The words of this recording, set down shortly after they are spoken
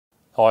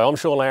Hi, I'm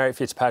Sean Larry at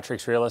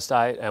Fitzpatricks Real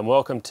Estate and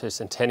welcome to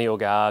Centennial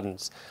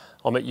Gardens.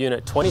 I'm at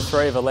unit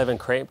 23 of 11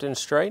 Crampton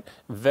Street,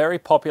 very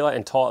popular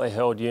and tightly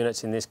held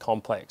units in this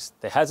complex.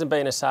 There hasn't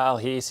been a sale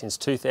here since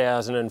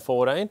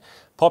 2014,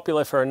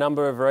 popular for a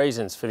number of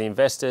reasons. For the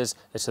investors,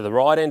 it's to the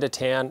right end of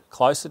town,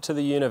 closer to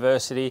the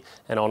university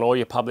and on all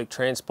your public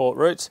transport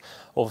routes,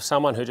 or for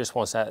someone who just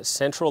wants that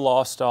central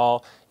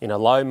lifestyle in a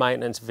low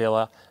maintenance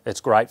villa,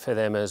 it's great for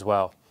them as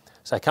well.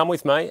 So come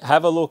with me,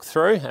 have a look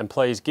through and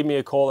please give me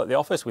a call at the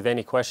office with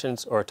any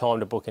questions or a time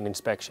to book an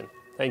inspection.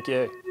 Thank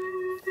you.